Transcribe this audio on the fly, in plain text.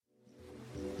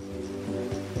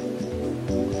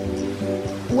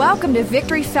Welcome to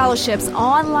Victory Fellowship's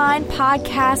online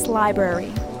podcast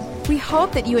library. We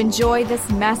hope that you enjoy this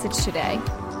message today.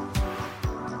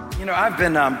 You know,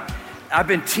 I've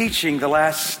been teaching the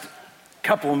last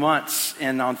couple of months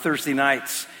on Thursday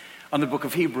nights on the book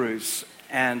of Hebrews,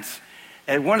 and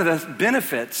one of the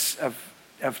benefits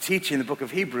of teaching the book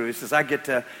of Hebrews is I get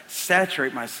to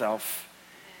saturate myself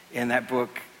in that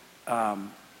book over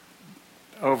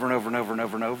and over and over and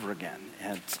over and over again,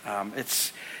 and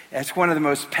it's one of the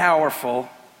most powerful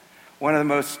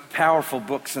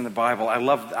books in the Bible. I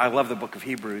love the book of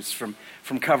Hebrews from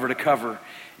cover to cover,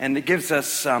 and it gives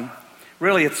us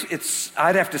really it's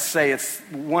I'd have to say it's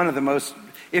one of the most,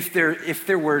 if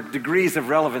there were degrees of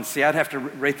relevancy, I'd have to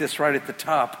rate this right at the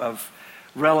top of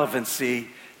relevancy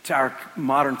to our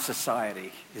modern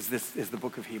society is the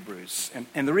book of Hebrews.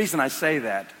 And the reason I say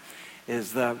that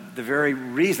is the very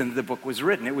reason the book was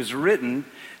written. It was written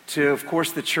to, of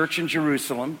course, the church in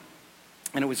Jerusalem,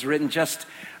 and it was written just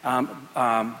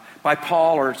by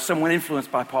Paul, or someone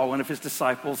influenced by Paul, one of his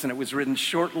disciples, and it was written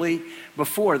shortly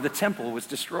before the temple was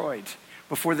destroyed,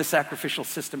 before the sacrificial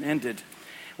system ended,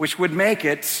 which would make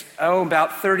it,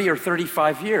 about 30 or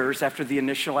 35 years after the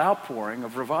initial outpouring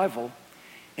of revival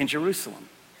in Jerusalem.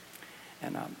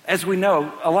 And as we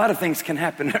know, a lot of things can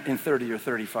happen in 30 or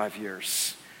 35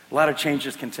 years. A lot of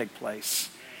changes can take place.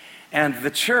 And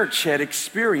the church had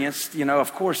experienced,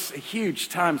 of course, huge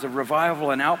times of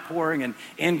revival and outpouring and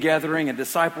ingathering and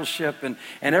discipleship and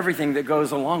everything that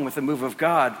goes along with the move of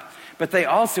God. But they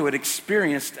also had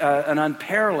experienced an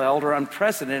unparalleled or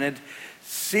unprecedented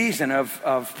season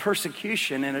of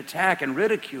persecution and attack and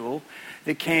ridicule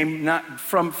that came not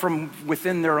from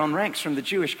within their own ranks, from the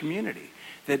Jewish community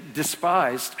that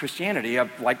despised Christianity,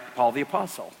 like Paul the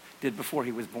Apostle did before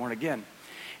he was born again.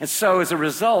 And so as a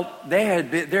result, they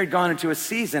had gone into a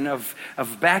season of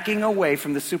backing away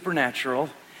from the supernatural.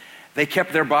 They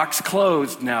kept their box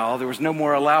closed now. There was no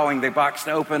more allowing the box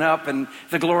to open up and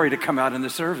the glory to come out in the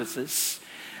services.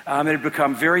 It had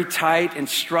become very tight and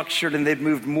structured, and they'd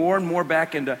moved more and more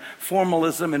back into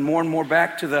formalism and more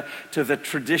back to the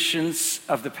traditions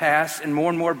of the past, and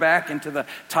more back into the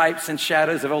types and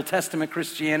shadows of Old Testament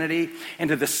Christianity,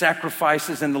 into the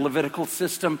sacrifices and the Levitical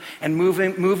system, and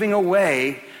moving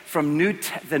away from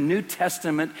the New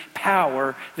Testament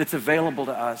power that's available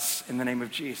to us in the name of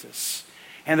Jesus.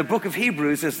 And the book of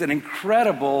Hebrews is an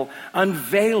incredible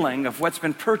unveiling of what's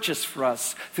been purchased for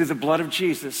us through the blood of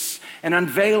Jesus, an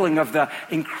unveiling of the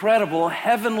incredible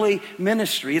heavenly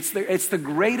ministry. It's the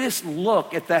greatest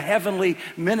look at the heavenly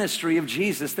ministry of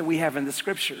Jesus that we have in the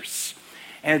scriptures.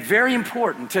 And very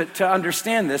important to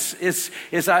understand this is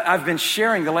I've been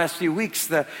sharing the last few weeks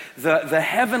the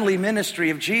heavenly ministry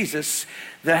of Jesus,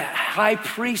 the high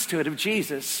priesthood of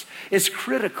Jesus is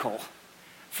critical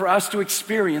for us to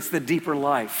experience the deeper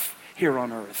life here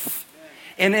on earth.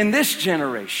 And in this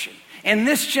generation, in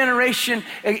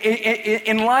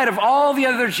light of all the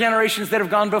other generations that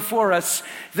have gone before us,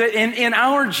 in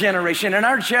our generation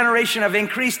of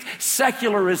increased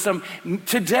secularism,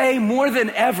 today more than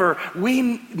ever, we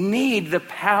need the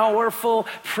powerful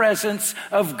presence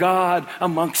of God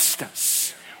amongst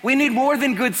us. We need more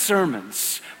than good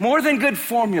sermons, more than good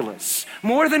formulas,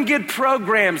 more than good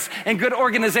programs and good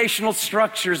organizational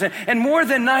structures, and more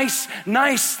than nice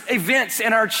events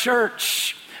in our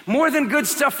church, more than good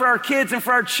stuff for our kids and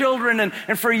for our children and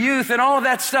for youth and all of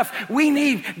that stuff. We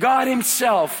need God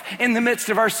himself in the midst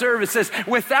of our services.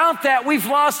 Without that, we've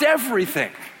lost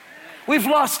everything. We've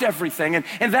lost everything.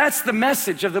 And that's the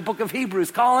message of the book of Hebrews,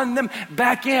 calling them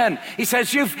back in. He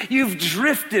says, you've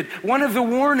drifted. One of the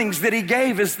warnings that he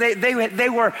gave is they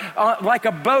were like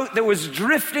a boat that was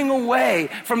drifting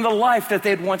away from the life that they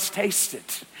had once tasted.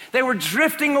 They were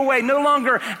drifting away, no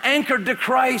longer anchored to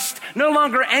Christ, no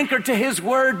longer anchored to his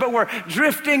word, but were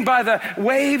drifting by the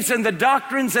waves and the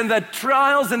doctrines and the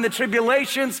trials and the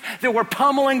tribulations that were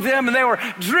pummeling them. And they were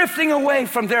drifting away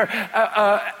from their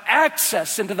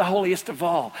access into the holiest of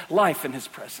all, life in his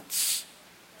presence.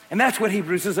 And that's what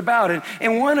Hebrews is about.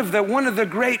 And one of the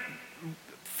great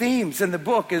themes in the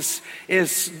book is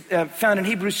found in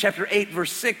Hebrews chapter 8,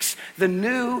 verse 6, the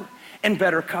new and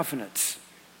better covenant.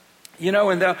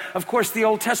 Of course, the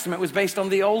Old Testament was based on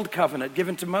the old covenant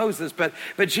given to Moses, but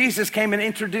Jesus came and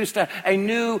introduced a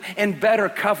new and better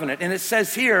covenant. And it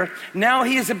says here, now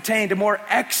he has obtained a more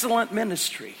excellent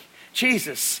ministry,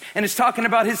 Jesus. And it's talking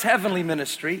about his heavenly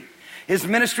ministry. His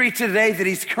ministry today that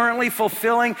he's currently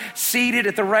fulfilling, seated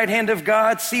at the right hand of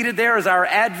God, seated there as our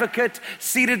advocate,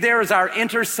 seated there as our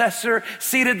intercessor,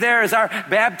 seated there as our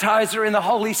baptizer in the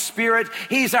Holy Spirit.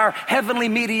 He's our heavenly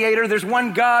mediator. There's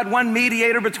one God, one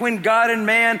mediator between God and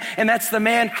man, and that's the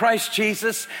man Christ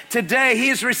Jesus. Today, he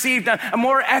has received a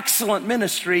more excellent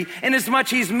ministry inasmuch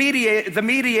he's the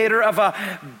mediator of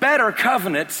a better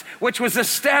covenant, which was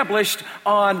established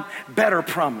on better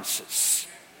promises.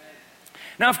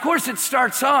 Now, of course, it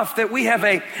starts off that we have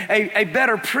a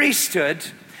better priesthood,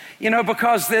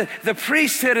 because the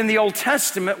priesthood in the Old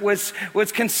Testament was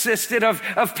consisted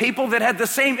of people that had the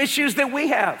same issues that we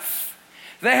have.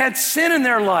 They had sin in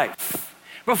their life.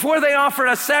 Before they offered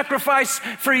a sacrifice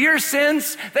for your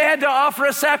sins, they had to offer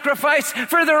a sacrifice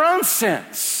for their own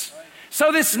sins.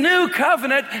 So this new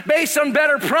covenant, based on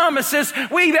better promises,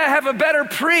 we have a better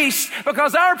priest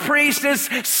because our priest is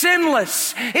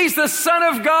sinless. He's the Son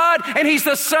of God and he's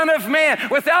the Son of Man,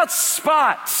 without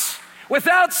spots,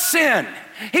 without sin.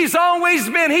 He's always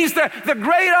been. He's the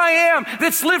great I am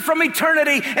that's lived from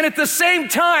eternity. And at the same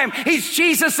time, he's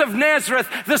Jesus of Nazareth,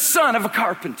 the son of a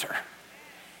carpenter.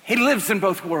 He lives in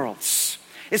both worlds.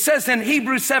 It says in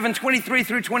Hebrews 7:23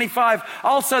 through 25,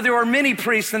 also there were many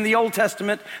priests in the Old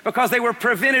Testament because they were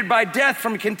prevented by death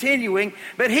from continuing.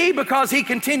 But he, because he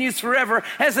continues forever,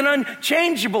 has an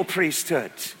unchangeable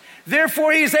priesthood.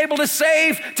 Therefore, he is able to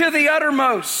save to the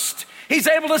uttermost. He's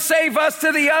able to save us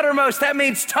to the uttermost. That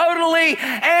means totally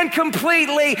and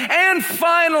completely and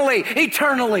finally,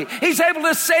 eternally. He's able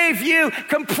to save you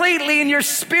completely in your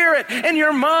spirit, in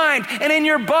your mind, and in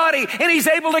your body. And he's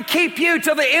able to keep you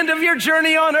till the end of your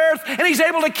journey on earth. And he's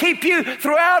able to keep you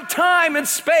throughout time and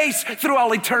space, through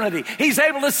all eternity. He's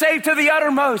able to save to the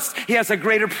uttermost. He has a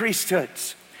greater priesthood.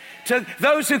 To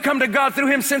those who come to God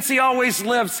through him, since he always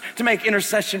lives, to make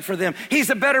intercession for them. He's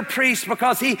a better priest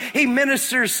because he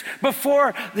ministers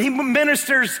before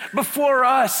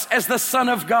us as the Son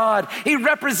of God. He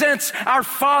represents our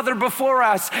Father before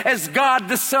us as God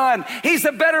the Son. He's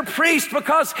a better priest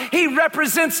because he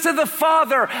represents to the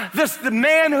Father the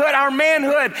manhood, our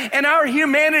manhood, and our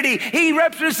humanity. He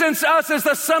represents us as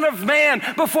the Son of Man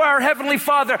before our Heavenly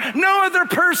Father. No other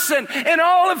person in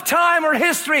all of time or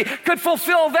history could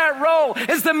fulfill that role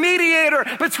as the mediator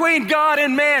between God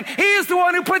and man. He is the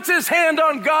one who puts his hand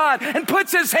on God and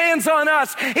puts his hands on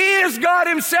us. He is God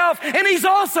himself, and he's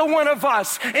also one of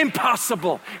us.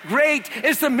 Impossible. Great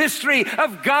is the mystery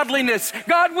of godliness.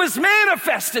 God was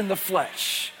manifest in the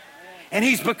flesh, and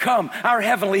he's become our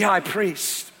heavenly high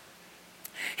priest.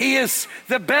 He is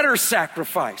the better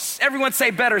sacrifice. Everyone say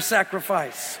better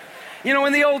sacrifice.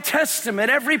 In the Old Testament,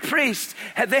 every priest,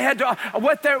 they had to,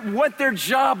 what their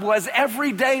job was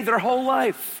every day, their whole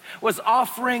life, was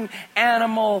offering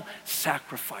animal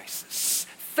sacrifices.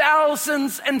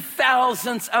 Thousands and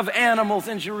thousands of animals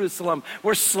in Jerusalem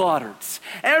were slaughtered.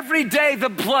 Every day the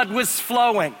blood was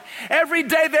flowing. Every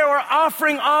day they were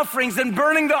offering offerings and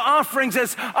burning the offerings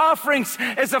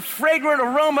as a fragrant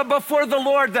aroma before the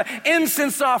Lord, the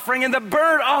incense offering and the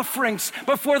burnt offerings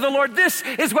before the Lord. This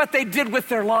is what they did with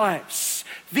their lives.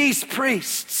 These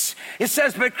priests. It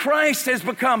says, but Christ has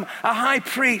become a high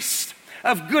priest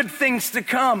of good things to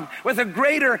come, with a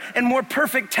greater and more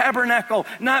perfect tabernacle,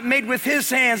 not made with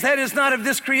his hands, that is not of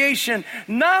this creation,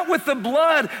 not with the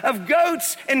blood of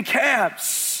goats and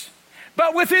calves,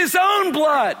 but with his own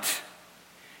blood.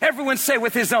 Everyone say,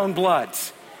 with his own blood.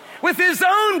 With his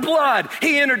own blood,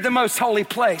 he entered the most holy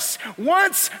place,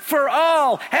 once for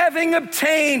all, having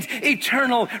obtained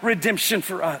eternal redemption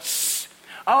for us.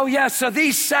 Oh, yes, so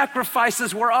these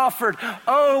sacrifices were offered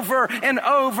over and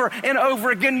over and over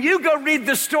again. You go read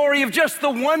the story of just the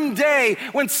one day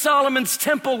when Solomon's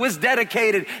temple was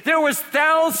dedicated. There was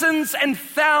thousands and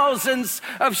thousands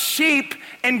of sheep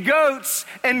and goats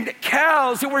and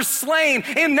cows who were slain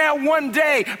in that one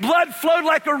day. Blood flowed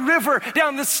like a river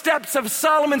down the steps of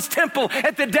Solomon's temple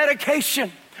at the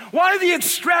dedication. Why the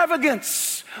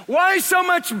extravagance? Why so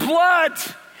much blood?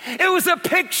 It was a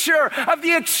picture of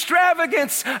the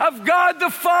extravagance of God the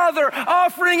Father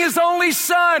offering his only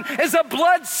Son as a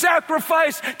blood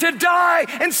sacrifice to die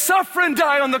and suffer and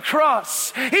die on the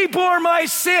cross. He bore my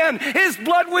sin. His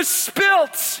blood was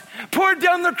spilt, poured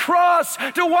down the cross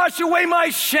to wash away my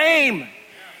shame.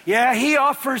 Yeah, he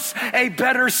offers a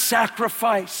better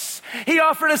sacrifice. He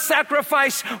offered a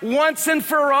sacrifice once and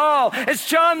for all. As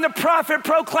John the prophet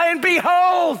proclaimed,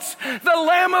 behold, the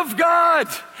Lamb of God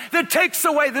that takes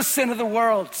away the sin of the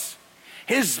world.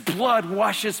 His blood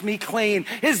washes me clean.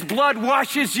 His blood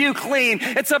washes you clean.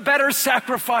 It's a better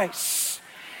sacrifice.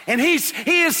 And he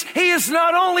is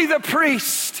not only the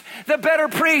priest the better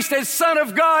priest as Son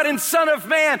of God and Son of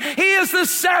Man. He is the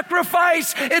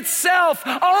sacrifice itself.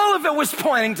 All of it was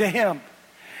pointing to him.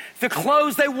 The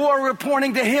clothes they wore were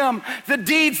pointing to him. The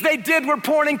deeds they did were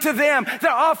pointing to them. The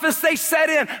office they sat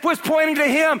in was pointing to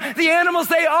him. The animals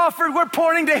they offered were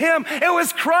pointing to him. It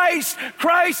was Christ,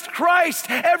 Christ, Christ.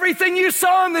 Everything you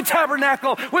saw in the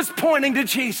tabernacle was pointing to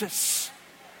Jesus.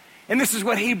 And this is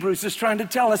what Hebrews is trying to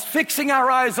tell us, fixing our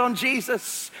eyes on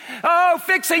Jesus. Oh,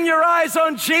 fixing your eyes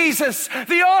on Jesus,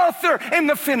 the author and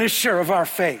the finisher of our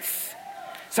faith.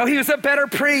 So he was a better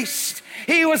priest.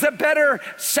 He was a better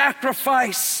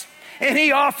sacrifice. And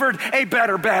he offered a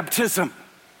better baptism.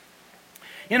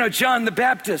 You know, John the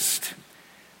Baptist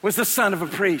was the son of a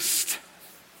priest.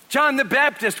 John the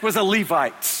Baptist was a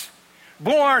Levite,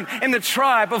 born in the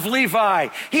tribe of Levi.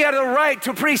 He had a right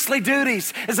to priestly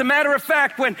duties. As a matter of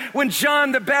fact, when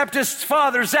John the Baptist's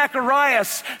father,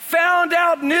 Zacharias, found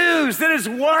out news that his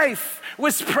wife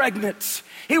was pregnant,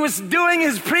 he was doing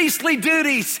his priestly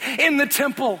duties in the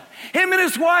temple. Him and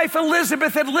his wife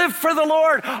Elizabeth had lived for the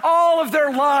Lord all of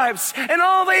their lives, and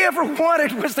all they ever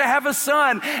wanted was to have a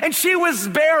son. And she was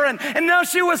barren, and now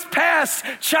she was past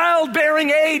childbearing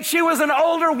age. She was an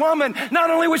older woman. Not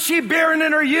only was she barren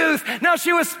in her youth, now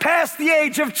she was past the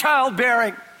age of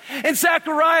childbearing. And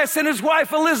Zacharias and his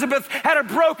wife Elizabeth had a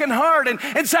broken heart.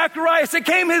 And Zacharias, it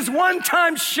came his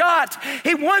one-time shot.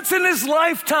 Once in his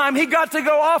lifetime, he got to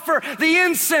go offer the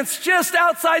incense just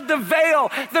outside the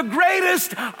veil. The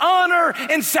greatest honor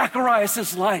in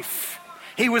Zacharias' life.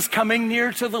 He was coming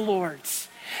near to the Lord.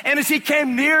 And as he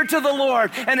came near to the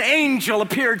Lord, an angel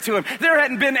appeared to him. There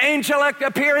hadn't been angelic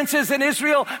appearances in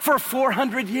Israel for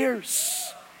 400 years.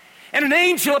 And an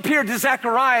angel appeared to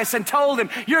Zacharias and told him,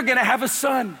 you're going to have a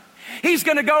son. He's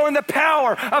going to go in the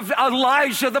power of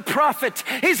Elijah the prophet.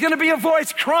 He's going to be a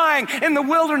voice crying in the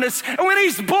wilderness. And when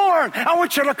he's born, I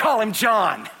want you to call him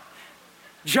John.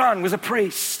 John was a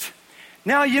priest.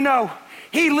 Now, you know,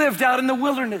 he lived out in the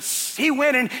wilderness. He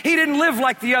went and he didn't live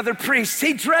like the other priests.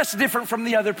 He dressed different from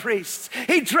the other priests.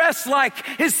 He dressed like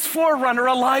his forerunner,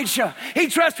 Elijah. He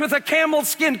dressed with a camel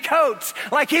skin coat.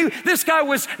 This guy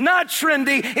was not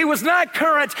trendy, he was not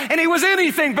current, and he was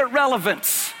anything but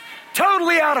relevant.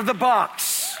 Totally out of the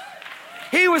box.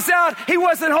 He was out, he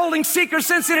wasn't holding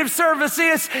seeker-sensitive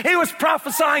services. He was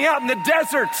prophesying out in the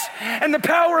desert, and the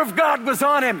power of God was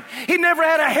on him. He never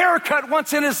had a haircut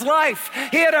once in his life.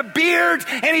 He had a beard,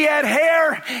 and he had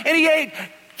hair, and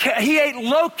he ate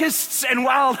locusts and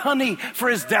wild honey for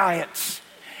his diet.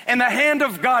 And the hand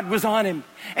of God was on him,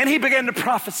 and he began to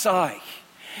prophesy,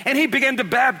 and he began to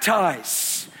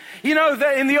baptize. You know,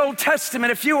 in the Old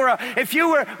Testament, if you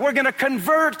were going to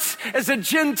convert as a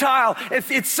Gentile,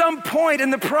 if at some point in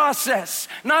the process,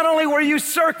 not only were you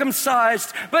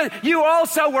circumcised, but you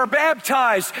also were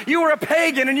baptized. You were a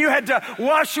pagan, and you had to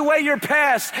wash away your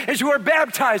past as you were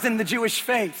baptized in the Jewish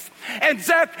faith.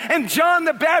 And John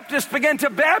the Baptist began to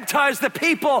baptize the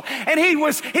people, and he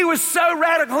was so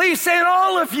radical. He's saying,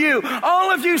 all of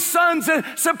you sons and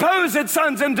supposed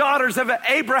sons and daughters of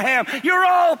Abraham, you're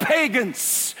all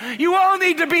pagans. You all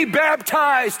need to be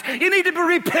baptized. You need to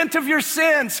repent of your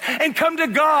sins and come to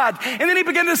God. And then he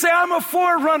began to say, I'm a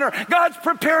forerunner. God's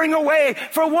preparing a way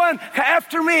for one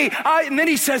after me. And then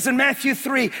he says in Matthew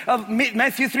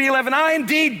 3:11, I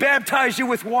indeed baptize you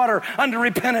with water unto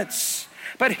repentance.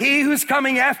 But he who's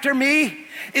coming after me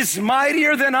is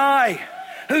mightier than I,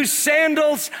 whose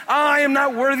sandals I am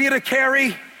not worthy to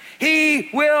carry. He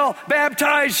will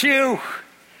baptize you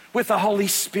with the Holy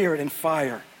Spirit and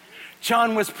fire.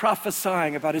 John was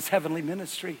prophesying about his heavenly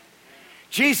ministry.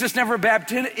 Jesus never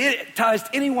baptized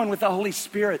anyone with the Holy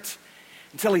Spirit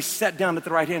until he sat down at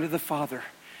the right hand of the Father,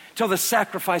 till the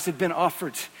sacrifice had been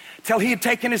offered, till he had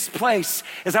taken his place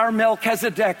as our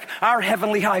Melchizedek, our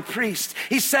heavenly high priest.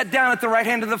 He sat down at the right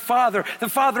hand of the Father. The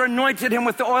Father anointed him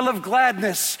with the oil of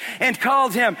gladness and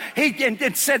called him.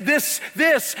 And said, this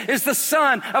is the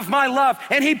Son of my love.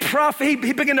 And he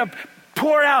began to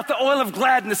pour out the oil of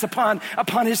gladness upon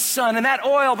his Son. And that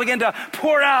oil began to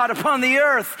pour out upon the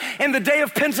earth. In the day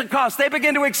of Pentecost, they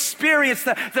began to experience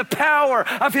the power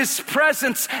of his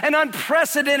presence. An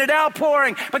unprecedented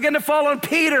outpouring began to fall on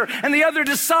Peter and the other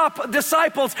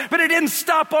disciples, but it didn't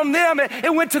stop on them.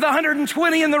 It went to the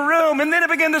 120 in the room, and then it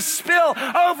began to spill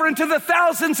over into the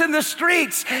thousands in the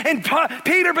streets. And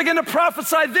Peter began to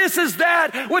prophesy, this is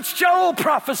that which Joel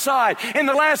prophesied. In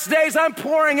the last days, I'm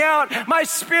pouring out my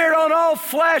Spirit on all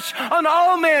flesh, on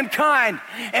all mankind.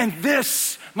 And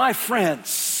this, my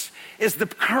friends, is the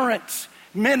current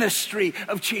ministry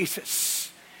of Jesus.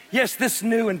 Yes, this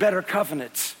new and better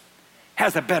covenant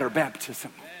has a better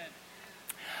baptism.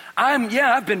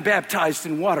 I've been baptized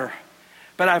in water,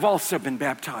 but I've also been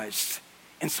baptized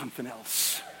in something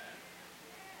else.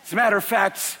 As a matter of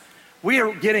fact, we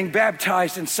are getting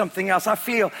baptized in something else.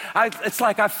 It's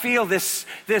like I feel this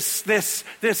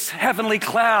heavenly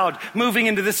cloud moving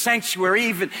into the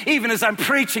sanctuary. Even as I'm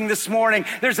preaching this morning,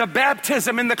 there's a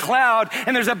baptism in the cloud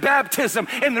and there's a baptism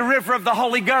in the river of the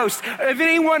Holy Ghost. If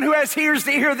anyone who has ears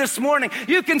to hear this morning,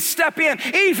 you can step in,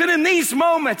 even in these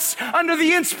moments, under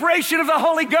the inspiration of the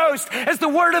Holy Ghost, as the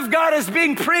Word of God is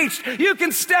being preached. You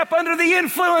can step under the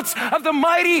influence of the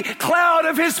mighty cloud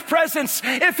of His presence.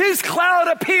 If His cloud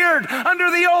appeared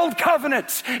under the old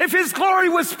covenant, if His glory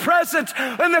was present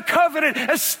in the covenant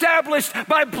established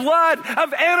by blood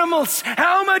of animals,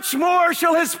 how much more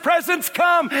shall His presence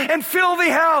come and fill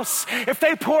the house? If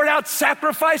they poured out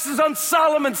sacrifices on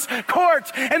Solomon's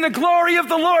court and the glory of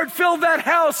the Lord filled that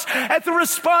house at the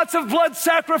response of blood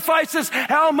sacrifices,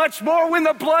 how much more when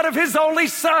the blood of His only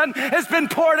Son has been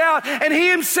poured out and He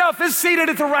Himself is seated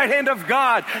at the right hand of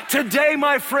God? Today,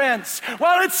 my friends,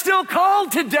 while it's still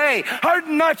called today,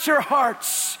 harden not your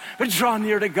hearts, but draw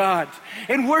near to God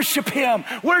and worship Him.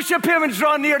 Worship Him and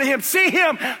draw near to Him. See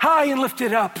Him high and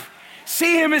lifted up.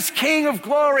 See Him as King of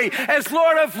glory, as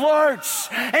Lord of lords,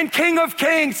 and King of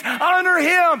kings. Honor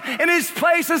Him in His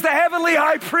place as the heavenly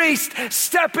high priest.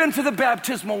 Step into the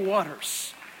baptismal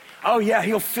waters. Oh yeah,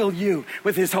 He'll fill you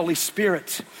with His Holy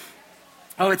Spirit.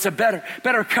 Oh, it's a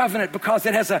better covenant because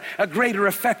it has a greater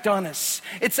effect on us.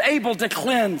 It's able to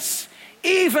cleanse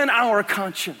even our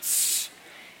conscience.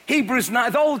 Hebrews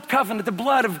 9, the old covenant, the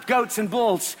blood of goats and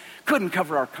bulls couldn't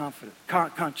cover our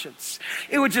conscience.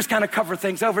 It would just kind of cover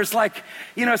things over. It's like,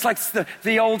 it's like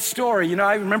the old story.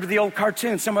 I remember the old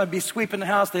cartoon. Someone would be sweeping the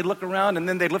house. They'd look around and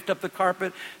then they'd lift up the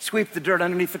carpet, sweep the dirt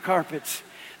underneath the carpet.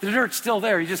 The dirt's still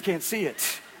there. You just can't see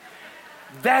it.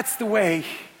 That's the way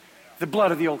the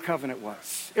blood of the old covenant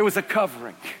was. It was a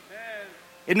covering.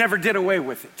 It never did away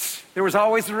with it. There was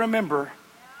always a reminder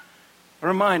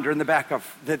in the back of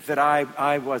that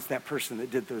I was that person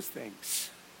that did those things.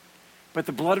 But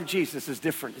the blood of Jesus is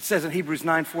different. It says in Hebrews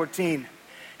 9:14,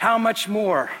 how much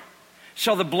more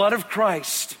shall the blood of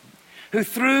Christ, who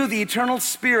through the eternal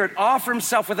Spirit offer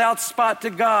Himself without spot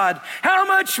to God, how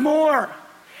much more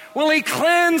will He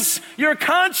cleanse your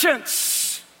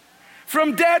conscience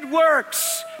from dead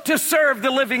works to serve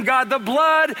the living God? The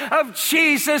blood of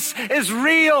Jesus is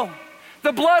real.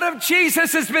 The blood of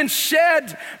Jesus has been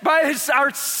shed by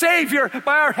our Savior,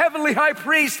 by our heavenly high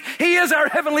priest. He is our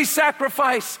heavenly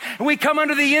sacrifice. And we come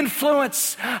under the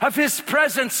influence of His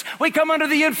presence. We come under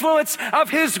the influence of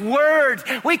His word.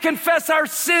 We confess our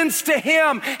sins to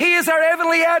Him. He is our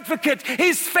heavenly advocate.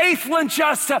 He's faithful and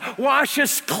just to wash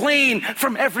us clean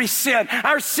from every sin.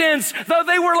 Our sins, though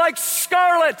they were like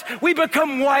scarlet, we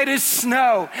become white as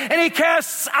snow. And He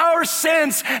casts our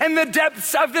sins in the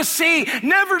depths of the sea,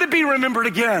 never to be remembered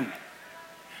again.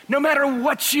 No matter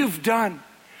what you've done,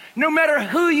 no matter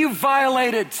who you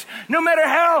violated, no matter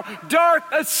how dark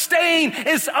a stain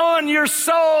is on your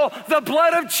soul, the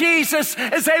blood of Jesus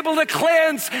is able to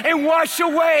cleanse and wash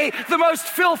away the most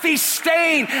filthy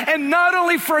stain, and not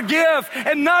only forgive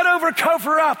and not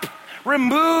cover up,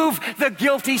 remove the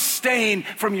guilty stain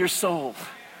from your soul.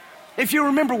 If you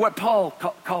remember what Paul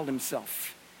called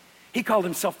himself, he called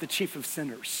himself the chief of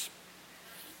sinners.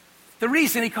 The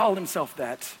reason he called himself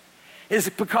that is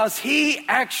because he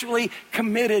actually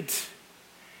committed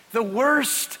the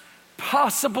worst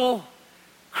possible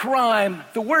crime,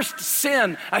 the worst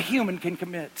sin a human can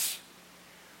commit,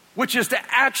 which is to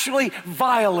actually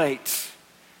violate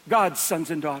God's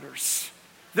sons and daughters.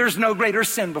 There's no greater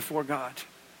sin before God.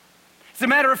 As a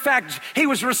matter of fact, he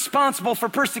was responsible for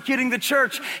persecuting the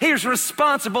church. He was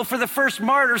responsible for the first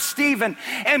martyr, Stephen.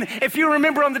 And if you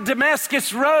remember on the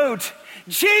Damascus Road,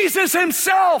 Jesus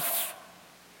Himself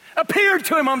appeared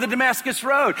to him on the Damascus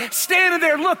Road, standing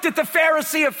there, looked at the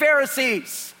Pharisee of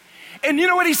Pharisees. And you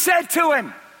know what He said to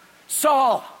him?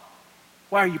 Saul,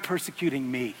 why are you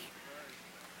persecuting me?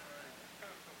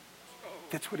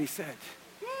 That's what He said.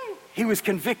 He was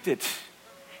convicted.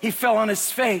 He fell on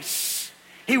his face.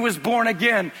 He was born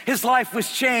again. His life was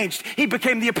changed. He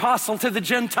became the apostle to the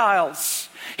Gentiles.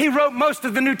 He wrote most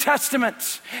of the New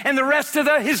Testament. And the rest of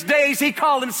his days, he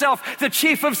called himself the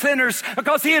chief of sinners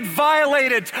because he had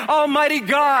violated Almighty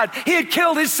God. He had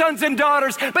killed His sons and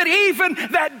daughters. But even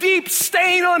that deep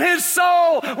stain on his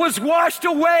soul was washed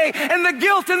away. And the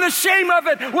guilt and the shame of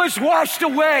it was washed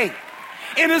away.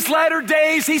 In his latter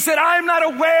days, he said, I'm not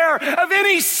aware of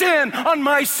any sin on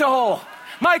my soul.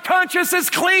 My conscience is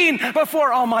clean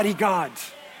before Almighty God.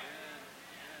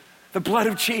 The blood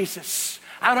of Jesus.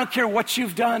 I don't care what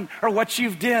you've done or what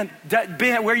you've been,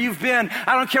 where you've been.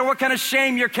 I don't care what kind of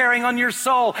shame you're carrying on your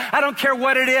soul. I don't care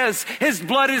what it is. His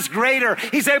blood is greater.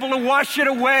 He's able to wash it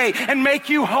away and make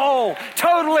you whole,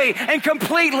 totally and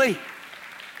completely,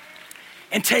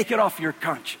 and take it off your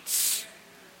conscience.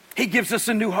 He gives us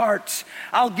a new heart.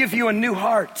 I'll give you a new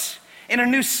heart and a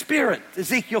new spirit,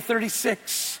 Ezekiel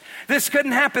 36. This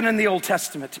couldn't happen in the Old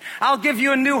Testament. I'll give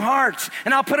you a new heart,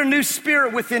 and I'll put a new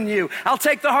spirit within you. I'll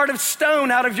take the heart of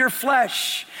stone out of your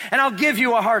flesh, and I'll give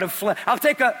you a heart of flesh.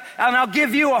 I'll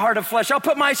give you a heart of flesh. I'll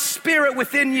put my spirit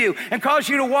within you and cause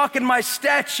you to walk in my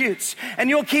statutes, and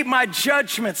you'll keep my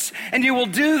judgments, and you will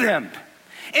do them.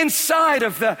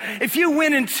 If you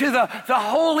went into the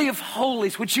Holy of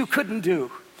Holies, which you couldn't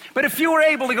do, but if you were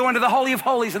able to go into the Holy of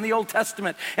Holies in the Old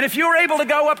Testament, and if you were able to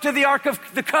go up to the Ark of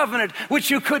the Covenant,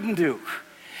 which you couldn't do,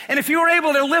 and if you were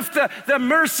able to lift the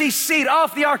mercy seat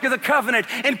off the Ark of the Covenant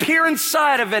and peer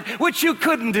inside of it, which you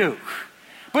couldn't do,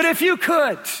 but if you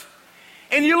could,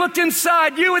 and you looked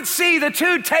inside, you would see the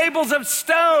 2 tables of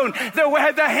stone that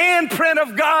had the handprint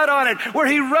of God on it, where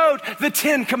he wrote the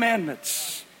 10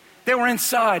 commandments. They were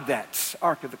inside that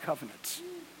Ark of the Covenant.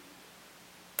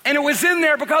 And it was in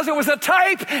there because it was a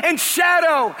type and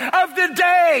shadow of the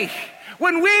day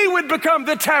when we would become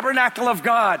the tabernacle of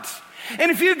God. And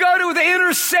if you go to the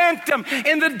inner sanctum,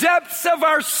 in the depths of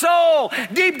our soul,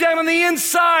 deep down on the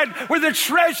inside, where the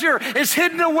treasure is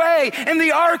hidden away in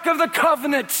the Ark of the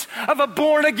Covenant of a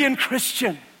born-again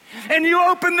Christian, and you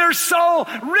open their soul,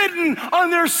 written on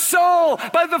their soul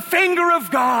by the finger of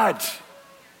God,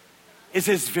 is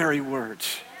his very word.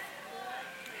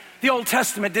 The Old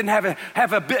Testament didn't have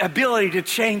a ability to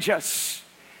change us.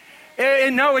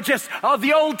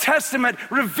 The Old Testament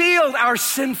revealed our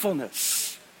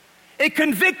sinfulness. It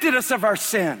convicted us of our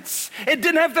sins. It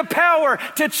didn't have the power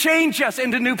to change us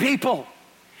into new people.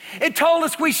 It told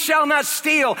us we shall not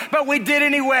steal, but we did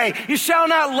anyway. You shall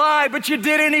not lie, but you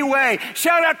did anyway. You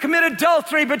shall not commit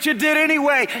adultery, but you did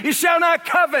anyway. You shall not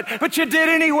covet, but you did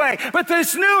anyway. But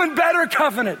this new and better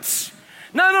covenant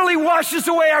not only washes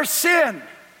away our sin,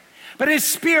 but his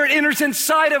spirit enters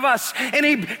inside of us, and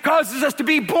he causes us to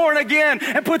be born again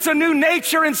and puts a new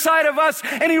nature inside of us,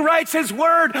 and he writes his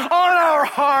word on our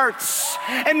hearts.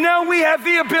 And now we have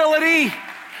the ability,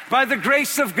 by the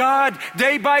grace of God,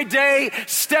 day by day,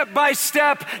 step by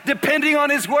step, depending on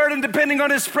his word and depending on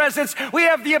his presence, we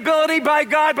have the ability by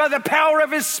God, by the power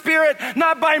of his spirit,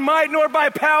 not by might nor by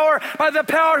power, by the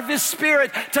power of his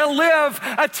spirit, to live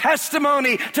a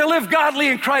testimony, to live godly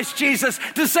in Christ Jesus,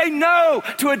 to say no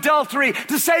to adultery,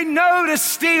 to say no to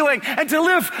stealing, and to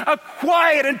live a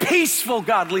quiet and peaceful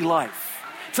godly life,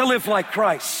 to live like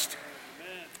Christ.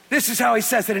 This is how he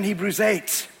says it in Hebrews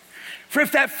 8. For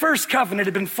if that first covenant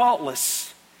had been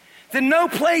faultless, then no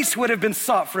place would have been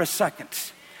sought for a second.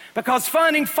 Because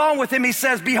finding fault with him, he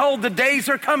says, behold, the days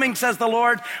are coming, says the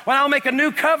Lord, when I'll make a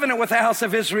new covenant with the house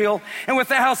of Israel and with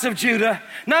the house of Judah,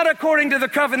 not according to the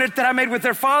covenant that I made with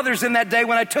their fathers in that day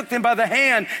when I took them by the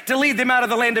hand to lead them out of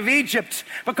the land of Egypt,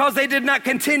 because they did not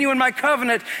continue in my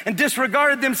covenant and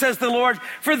disregarded them, says the Lord.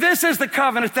 For this is the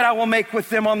covenant that I will make with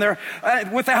them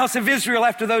with the house of Israel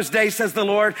after those days, says the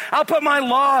Lord. I'll put my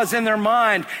laws in their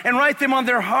mind and write them on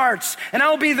their hearts, and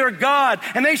I'll be their God,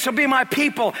 and they shall be my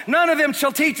people. None of them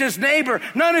shall teach his neighbor,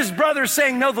 none his brother,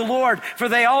 saying, know the Lord, for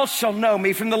they all shall know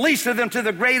me, from the least of them to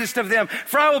the greatest of them.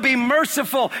 For I will be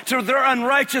merciful to their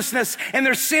unrighteousness and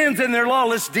their sins and their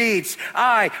lawless deeds.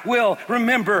 I will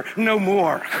remember no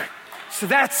more. So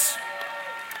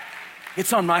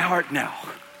it's on my heart now.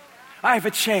 I have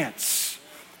a chance.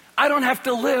 I don't have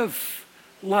to live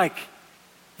like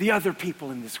the other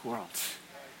people in this world.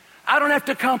 I don't have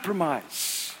to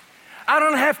compromise. I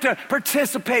don't have to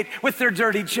participate with their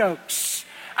dirty jokes.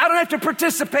 I don't have to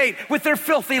participate with their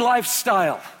filthy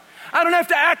lifestyle. I don't have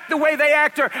to act the way they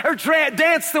act or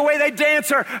dance the way they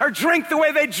dance or drink the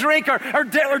way they drink or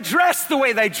dress the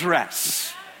way they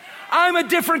dress. I'm a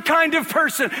different kind of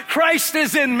person. Christ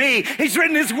is in me. He's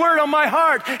written his word on my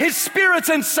heart. His spirit's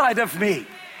inside of me.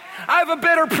 I have a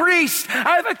better priest.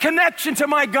 I have a connection to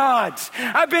my God.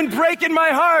 I've been breaking my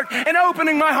heart and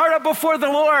opening my heart up before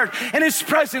the Lord, and his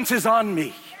presence is on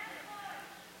me.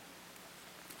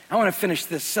 I want to finish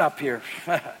this up here.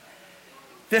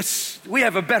 We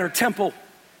have a better temple.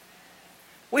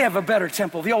 We have a better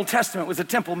temple. The Old Testament was a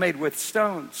temple made with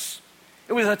stones.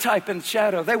 It was a type and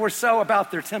shadow. They were so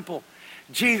about their temple.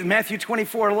 Jesus, Matthew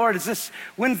 24, Lord,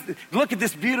 look at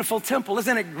this beautiful temple.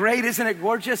 Isn't it great? Isn't it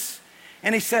gorgeous?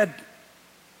 And he said,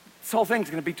 this whole thing's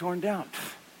going to be torn down.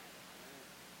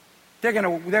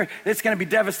 It's going to be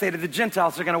devastated. The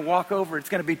Gentiles are going to walk over. It's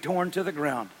going to be torn to the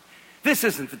ground. This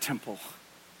isn't the temple.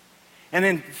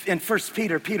 And in 1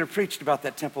 Peter, Peter preached about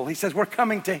that temple. He says, we're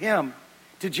coming to him,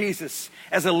 to Jesus,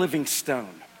 as a living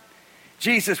stone.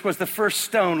 Jesus was the first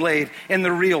stone laid in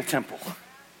the real temple.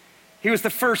 He was the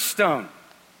first stone.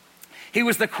 He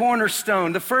was the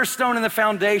cornerstone, the first stone in the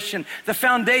foundation. The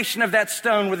foundation of that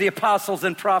stone were the apostles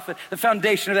and prophets. The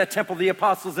foundation of that temple, the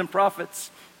apostles and prophets.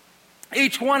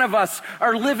 Each one of us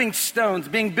are living stones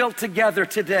being built together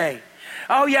today.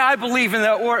 Oh yeah, I believe in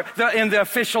the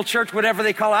official church, whatever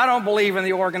they call it. I don't believe in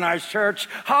the organized church.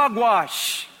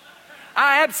 Hogwash.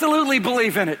 I absolutely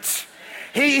believe in it.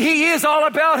 He is all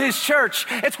about his church.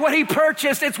 It's what he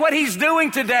purchased. It's what he's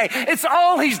doing today. It's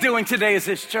all he's doing today is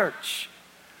his church.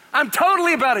 I'm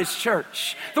totally about his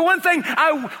church. The one thing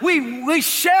we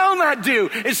shall not do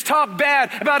is talk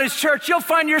bad about his church. You'll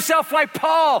find yourself like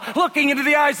Paul, looking into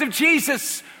the eyes of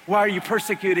Jesus. Why are you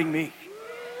persecuting me?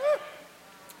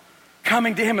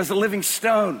 Coming to him as a living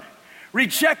stone,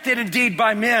 rejected indeed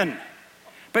by men,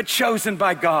 but chosen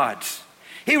by God.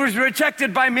 He was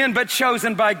rejected by men, but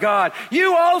chosen by God.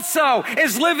 You also,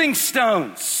 as living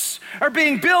stones, are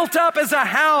being built up as a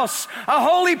house, a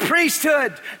holy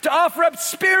priesthood, to offer up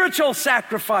spiritual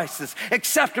sacrifices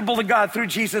acceptable to God through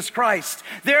Jesus Christ.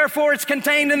 Therefore, it's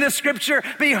contained in the scripture,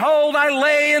 behold, I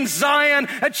lay in Zion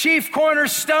a chief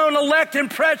cornerstone, elect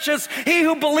and precious. He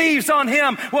who believes on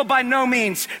him will by no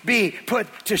means be put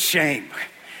to shame.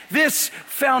 This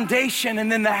foundation,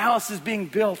 and then the house is being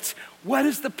built. What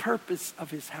is the purpose of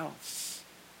his house?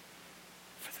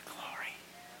 For the glory.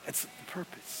 That's the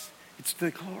purpose. It's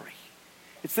the glory.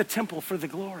 It's the temple for the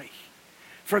glory.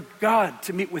 For God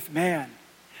to meet with man.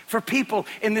 For people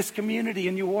in this community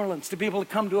in New Orleans to be able to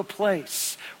come to a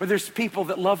place where there's people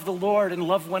that love the Lord and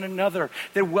love one another,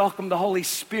 that welcome the Holy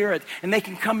Spirit, and they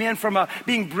can come in from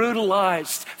being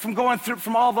brutalized, from going through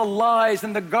from all the lies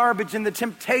and the garbage and the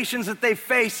temptations that they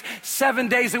face 7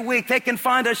 days a week. They can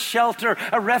find a shelter,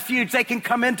 a refuge. They can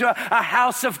come into a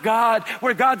house of God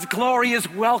where God's glory is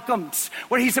welcomed,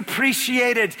 where he's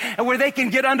appreciated, and where they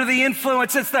can get under the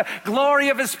influence. It's the glory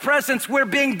of his presence. We're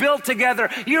being built together.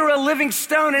 You're a living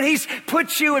stone, and he's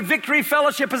put you at Victory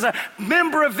Fellowship as a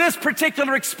member of this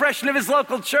particular expression of his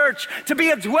local church to be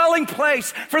a dwelling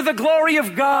place for the glory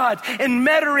of God in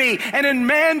Metairie and in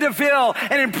Mandeville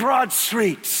and in Broad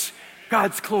Street.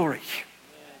 God's glory.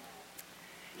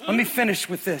 Let me finish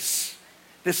with this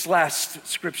last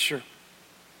scripture.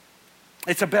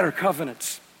 It's a better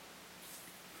covenant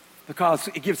because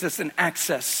it gives us an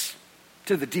access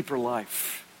to the deeper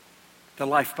life, the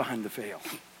life behind the veil.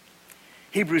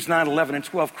 Hebrews 9:11 and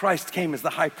 12, Christ came as the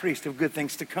high priest of good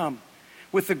things to come,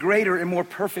 with the greater and more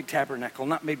perfect tabernacle,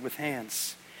 not made with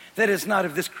hands. That is not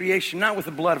of this creation, not with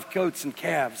the blood of goats and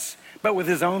calves, but with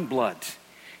his own blood.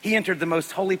 He entered the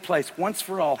most holy place once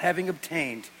for all, having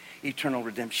obtained eternal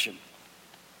redemption.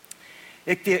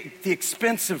 At the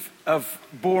expense of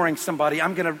boring somebody,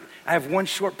 I have one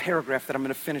short paragraph that I'm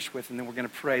going to finish with, and then we're going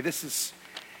to pray. This is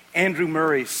Andrew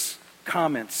Murray's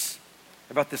comments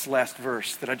about this last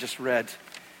verse that I just read.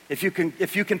 If you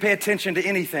can pay attention to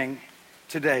anything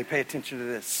today, pay attention to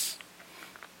this.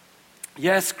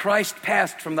 Yes, Christ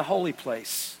passed from the holy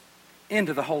place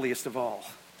into the holiest of all.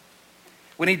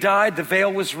 When he died, the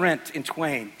veil was rent in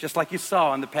twain, just like you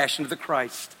saw in the Passion of the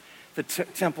Christ. The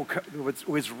temple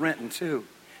was rent in two,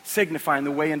 signifying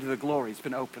the way into the glory has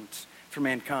been opened for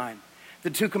mankind. The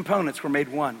two components were made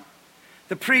one.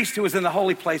 The priest who was in the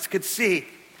holy place could see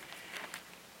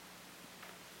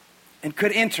and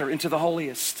could enter into the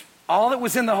holiest. All that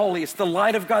was in the holiest, the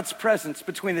light of God's presence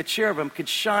between the cherubim, could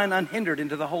shine unhindered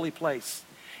into the holy place.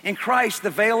 In Christ,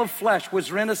 the veil of flesh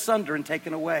was rent asunder and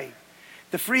taken away.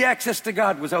 The free access to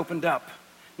God was opened up,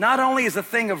 not only as a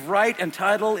thing of right and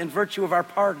title in virtue of our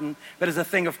pardon, but as a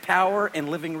thing of power and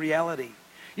living reality.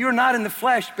 You are not in the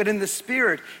flesh, but in the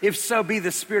Spirit, if so be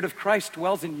the Spirit of Christ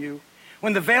dwells in you.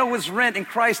 When the veil was rent and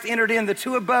Christ entered in, the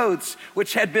two abodes,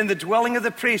 which had been the dwelling of the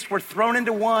priest, were thrown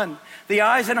into one. The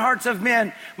eyes and hearts of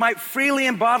men might freely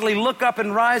and bodily look up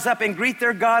and rise up and greet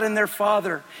their God and their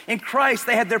Father. In Christ,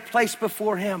 they had their place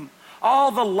before him.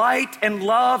 All the light and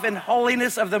love and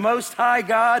holiness of the Most High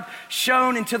God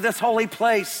shone into this holy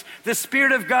place. The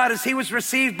Spirit of God, as he was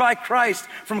received by Christ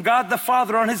from God the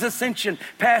Father on his ascension,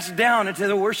 passed down into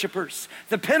the worshipers.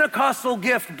 The Pentecostal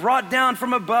gift brought down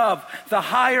from above the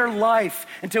higher life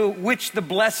into which the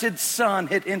blessed Son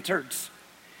had entered.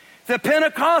 The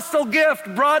Pentecostal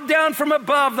gift brought down from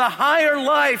above the higher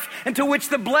life into which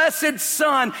the blessed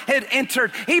Son had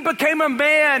entered. He became a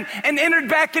man and entered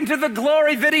back into the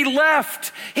glory that he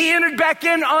left. He entered back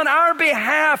in on our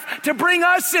behalf to bring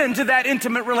us into that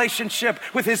intimate relationship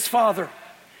with his Father.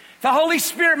 The Holy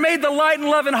Spirit made the light and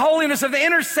love and holiness of the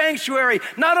inner sanctuary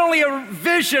not only a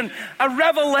vision, a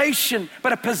revelation,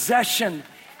 but a possession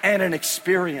and an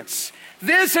experience.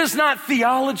 This is not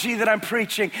theology that I'm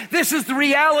preaching. This is the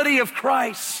reality of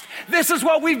Christ. This is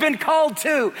what we've been called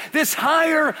to, this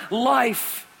higher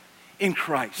life in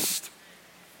Christ.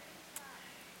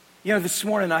 You know, this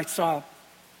morning I saw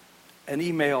an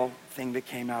email thing that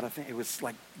came out. I think it was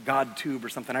like GodTube or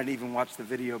something. I didn't even watch the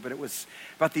video, but it was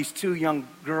about these two young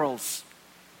girls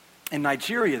in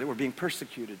Nigeria that were being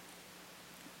persecuted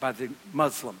by the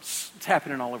Muslims. It's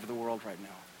happening all over the world right now.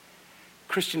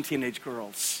 Christian teenage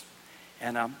girls.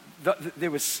 And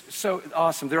it was so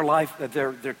awesome. Their life, I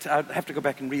have to go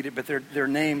back and read it, but their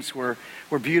names were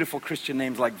beautiful Christian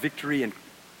names like Victory and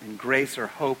Grace or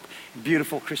Hope.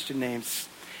 Beautiful Christian names.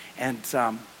 And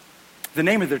the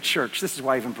name of their church, this is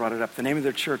why I even brought it up, the name of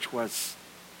their church was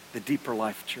the Deeper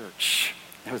Life Church.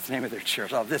 That was the name of their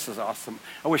church. Oh, this is awesome.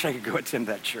 I wish I could go attend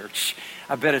that church.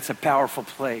 I bet it's a powerful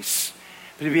place.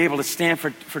 But to be able to stand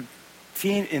for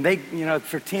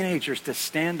teenagers to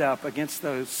stand up against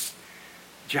those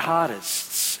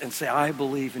jihadists and say, I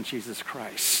believe in Jesus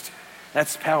Christ.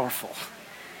 That's powerful.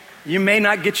 You may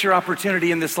not get your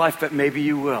opportunity in this life, but maybe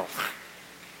you will.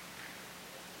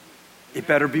 It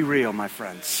better be real, my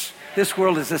friends. This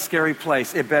world is a scary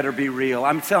place. It better be real.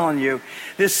 I'm telling you,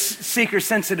 this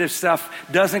seeker-sensitive stuff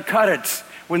doesn't cut it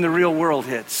when the real world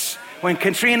hits. When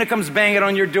Katrina comes banging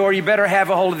on your door, you better have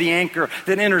a hold of the anchor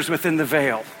that enters within the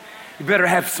veil. You better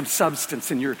have some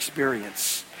substance in your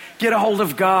experience. Get a hold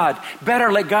of God. Better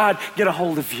let God get a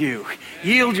hold of you.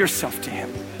 Yield yourself to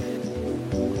Him.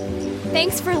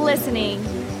 Thanks for listening.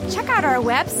 Check out our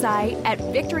website at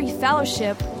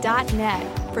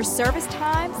victoryfellowship.net for service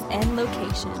times and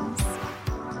locations.